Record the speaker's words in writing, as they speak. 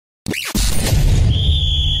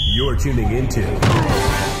You're tuning into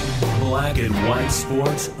Black and White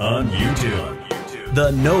Sports on YouTube.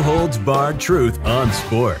 The no-holds-barred truth on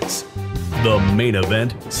sports. The main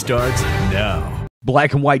event starts now.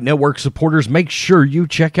 Black and White Network supporters, make sure you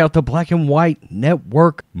check out the Black and White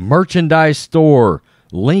Network merchandise store.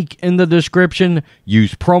 Link in the description.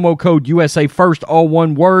 Use promo code USA First, all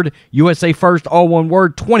one word. USA First, all one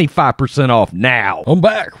word. 25% off now. I'm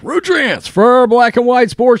back. Rudrance for Black and White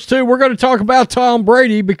Sports 2. We're going to talk about Tom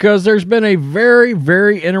Brady because there's been a very,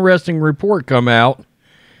 very interesting report come out.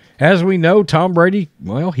 As we know, Tom Brady,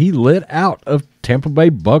 well, he lit out of Tampa Bay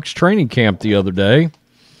Bucs training camp the other day.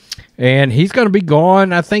 And he's going to be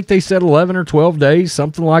gone, I think they said 11 or 12 days,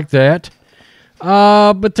 something like that.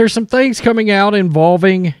 But there's some things coming out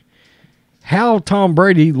involving how Tom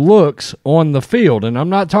Brady looks on the field. And I'm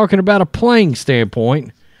not talking about a playing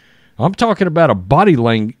standpoint. I'm talking about a body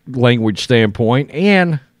language standpoint.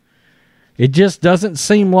 And it just doesn't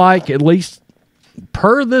seem like, at least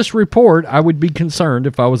per this report, I would be concerned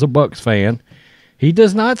if I was a Bucs fan. He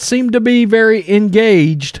does not seem to be very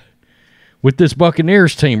engaged with this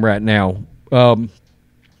Buccaneers team right now.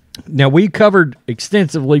 Now, we covered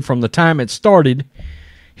extensively from the time it started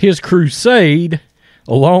his crusade,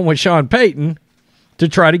 along with Sean Payton, to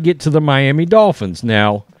try to get to the Miami Dolphins.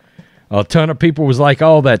 Now, a ton of people was like,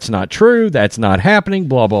 oh, that's not true, that's not happening,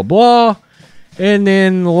 blah, blah, blah. And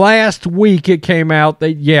then last week it came out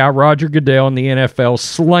that, yeah, Roger Goodell and the NFL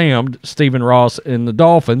slammed Stephen Ross and the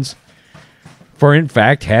Dolphins for, in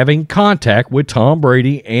fact, having contact with Tom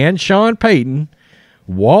Brady and Sean Payton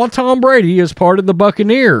while Tom Brady is part of the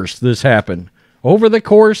Buccaneers. This happened over the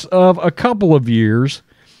course of a couple of years,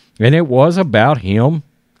 and it was about him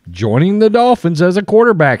joining the Dolphins as a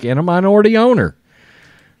quarterback and a minority owner.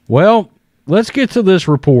 Well, let's get to this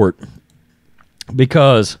report,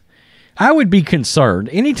 because I would be concerned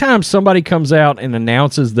anytime somebody comes out and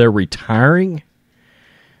announces they're retiring.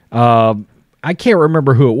 I can't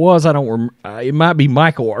remember who it was. It might be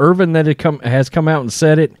Michael Irvin that has come out and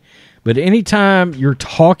said it. But anytime you're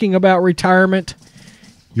talking about retirement,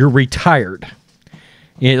 you're retired.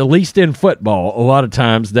 And at least in football, a lot of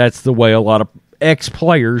times that's the way a lot of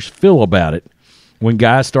ex-players feel about it when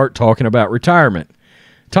guys start talking about retirement.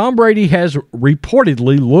 Tom Brady has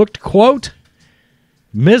reportedly looked, quote,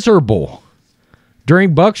 miserable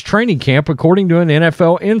during Bucs training camp, according to an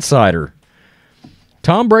NFL insider.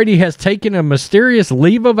 Tom Brady has taken a mysterious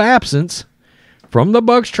leave of absence from the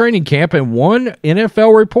Bucs training camp, and one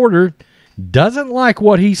NFL reporter doesn't like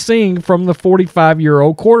what he's seeing from the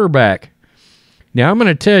 45-year-old quarterback. Now, I'm going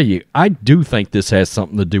to tell you, I do think this has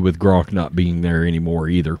something to do with Gronk not being there anymore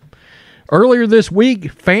either. Earlier this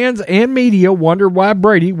week, fans and media wondered why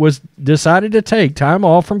Brady decided to take time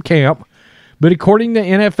off from camp, but according to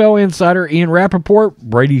NFL insider Ian Rappaport,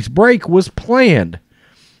 Brady's break was planned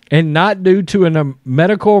and not due to a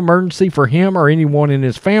medical emergency for him or anyone in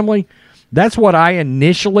his family. That's what I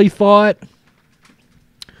initially thought.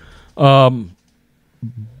 But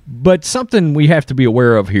something we have to be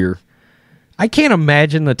aware of here. I can't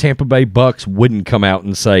imagine the Tampa Bay Bucs wouldn't come out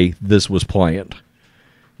and say this was planned.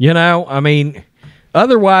 You know, I mean,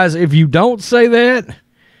 otherwise, if you don't say that,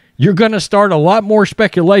 you're going to start a lot more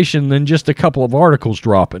speculation than just a couple of articles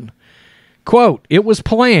dropping. Quote, it was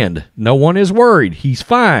planned. No one is worried. He's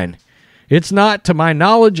fine. It's not, to my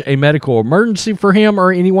knowledge, a medical emergency for him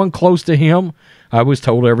or anyone close to him. I was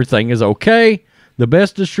told everything is okay. The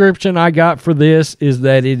best description I got for this is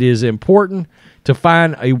that it is important to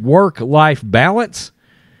find a work-life balance.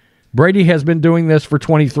 Brady has been doing this for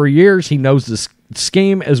 23 years. He knows the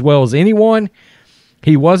scheme as well as anyone.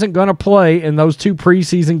 He wasn't going to play in those 2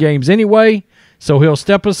 preseason games anyway, so he'll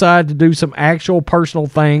step aside to do some actual personal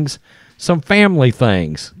things, some family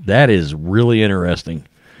things. That is really interesting.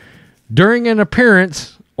 During an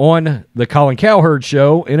appearance on the Colin Cowherd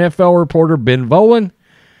show, NFL reporter Ben Volen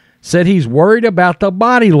said he's worried about the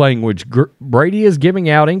body language Brady is giving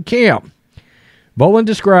out in camp. Volen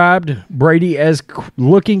described Brady as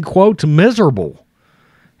looking, quote, miserable.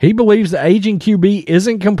 He believes the aging QB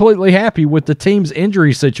isn't completely happy with the team's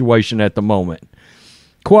injury situation at the moment.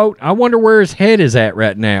 Quote, I wonder where his head is at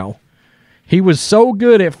right now. He was so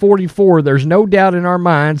good at 44, there's no doubt in our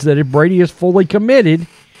minds that if Brady is fully committed,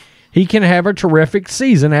 he can have a terrific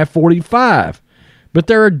season at 45. But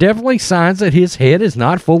there are definitely signs that his head is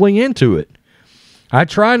not fully into it. I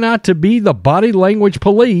try not to be the body language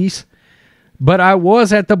police, but I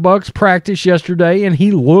was at the Bucs practice yesterday and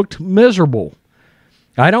he looked miserable.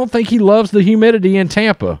 I don't think he loves the humidity in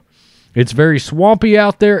Tampa. It's very swampy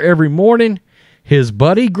out there every morning. His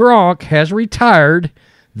buddy Gronk has retired.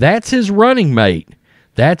 That's his running mate.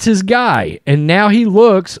 That's his guy. And now he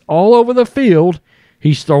looks all over the field.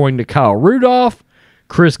 He's throwing to Kyle Rudolph.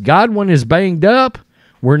 Chris Godwin is banged up.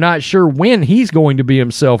 We're not sure when he's going to be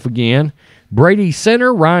himself again. Brady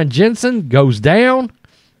center, Ryan Jensen, goes down.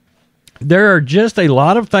 There are just a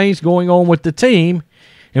lot of things going on with the team,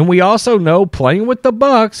 and we also know playing with the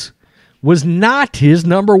Bucs was not his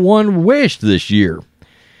number one wish this year.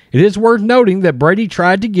 It is worth noting that Brady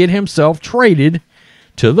tried to get himself traded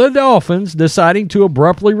to the Dolphins, deciding to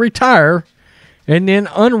abruptly retire and then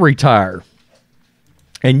unretire.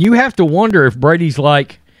 And you have to wonder if Brady's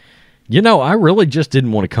like, I really just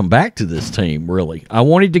didn't want to come back to this team, really. I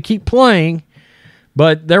wanted to keep playing,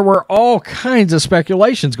 but there were all kinds of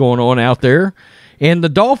speculations going on out there, and the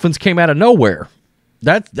Dolphins came out of nowhere.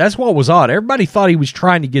 That's what was odd. Everybody thought he was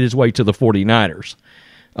trying to get his way to the 49ers.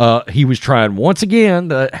 He was trying once again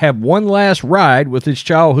to have one last ride with his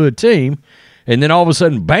childhood team, and then all of a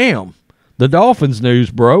sudden, bam, the Dolphins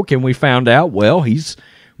news broke, and we found out, well, he's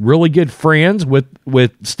really good friends with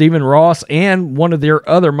Stephen Ross and one of their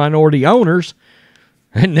other minority owners.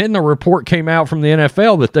 And then the report came out from the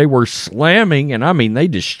NFL that they were slamming, and I mean, they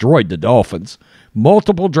destroyed the Dolphins.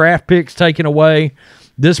 Multiple draft picks taken away.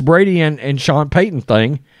 This Brady and Sean Payton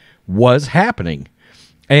thing was happening.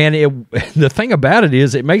 And the thing about it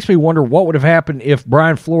is, it makes me wonder what would have happened if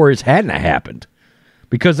Brian Flores hadn't happened.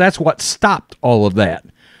 Because that's what stopped all of that,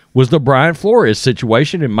 was the Brian Flores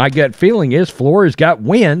situation. And my gut feeling is Flores got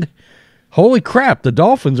wind. Holy crap, the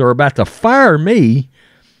Dolphins are about to fire me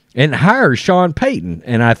and hire Sean Payton.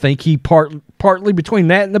 And I think he partly between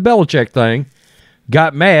that and the Belichick thing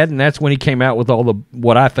got mad, and that's when he came out with all the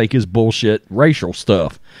what I think is bullshit racial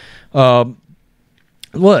stuff.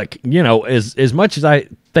 Look, as much as I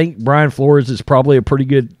think Brian Flores is probably a pretty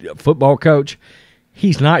good football coach,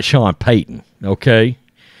 he's not Sean Payton, okay?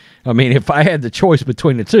 I mean, if I had the choice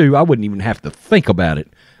between the two, I wouldn't even have to think about it.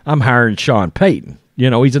 I'm hiring Sean Payton.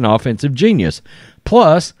 He's an offensive genius.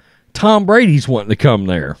 Plus, Tom Brady's wanting to come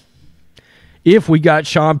there. If we got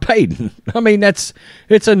Sean Payton, I mean, it's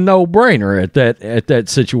a no-brainer at that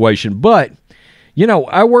situation. But,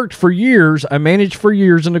 I worked for years, I managed for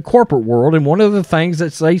years in the corporate world, and one of the things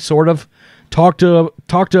that they sort of talked to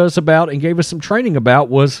us about and gave us some training about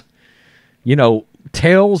was,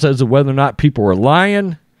 tales as to whether or not people are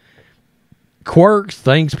lying, quirks,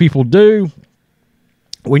 things people do.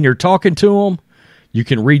 When you're talking to them, you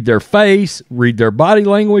can read their face, read their body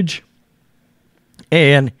language,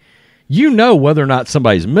 and whether or not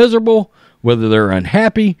somebody's miserable, whether they're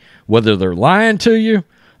unhappy, whether they're lying to you.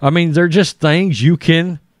 I mean, they're just things you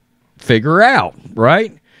can figure out,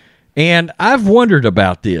 right? And I've wondered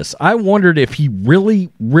about this. I wondered if he really,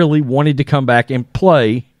 really wanted to come back and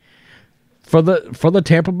play for the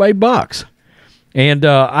Tampa Bay Bucs. And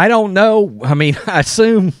I don't know. I mean, I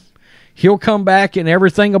assume he'll come back and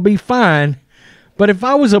everything will be fine. But if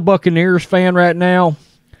I was a Buccaneers fan right now,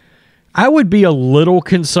 I would be a little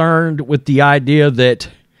concerned with the idea that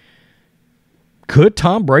could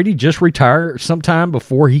Tom Brady just retire sometime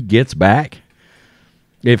before he gets back?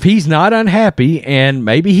 If he's not unhappy, and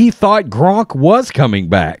maybe he thought Gronk was coming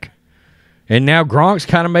back, and now Gronk's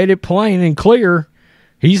kind of made it plain and clear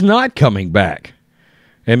he's not coming back.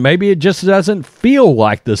 And maybe it just doesn't feel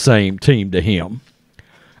like the same team to him.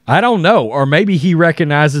 I don't know. Or maybe he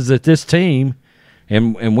recognizes that this team,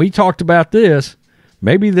 and we talked about this,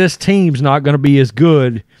 maybe this team's not going to be as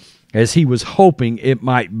good as he was hoping it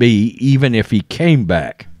might be, even if he came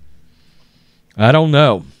back. I don't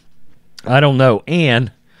know.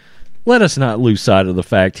 And let us not lose sight of the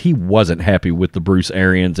fact he wasn't happy with the Bruce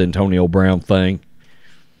Arians, Antonio Brown thing.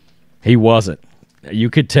 He wasn't. You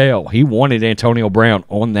could tell. He wanted Antonio Brown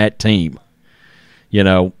on that team.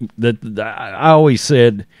 I always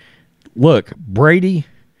said, look, Brady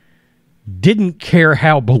didn't care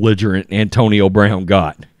how belligerent Antonio Brown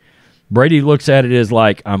got. Brady looks at it as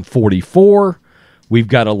like, I'm 44. We've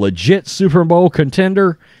got a legit Super Bowl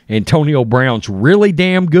contender. Antonio Brown's really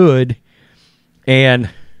damn good. And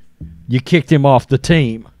you kicked him off the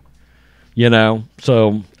team.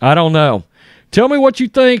 So I don't know. Tell me what you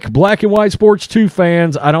think, Black and White Sports 2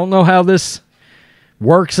 fans. I don't know how this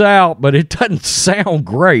works out, but it doesn't sound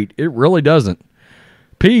great. It really doesn't.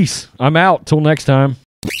 Peace. I'm out. Till next time.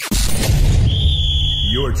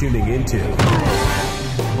 You're tuning into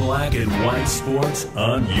Black and White Sports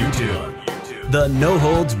on YouTube. The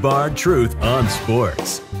no-holds-barred truth on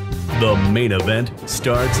sports. The main event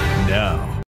starts now.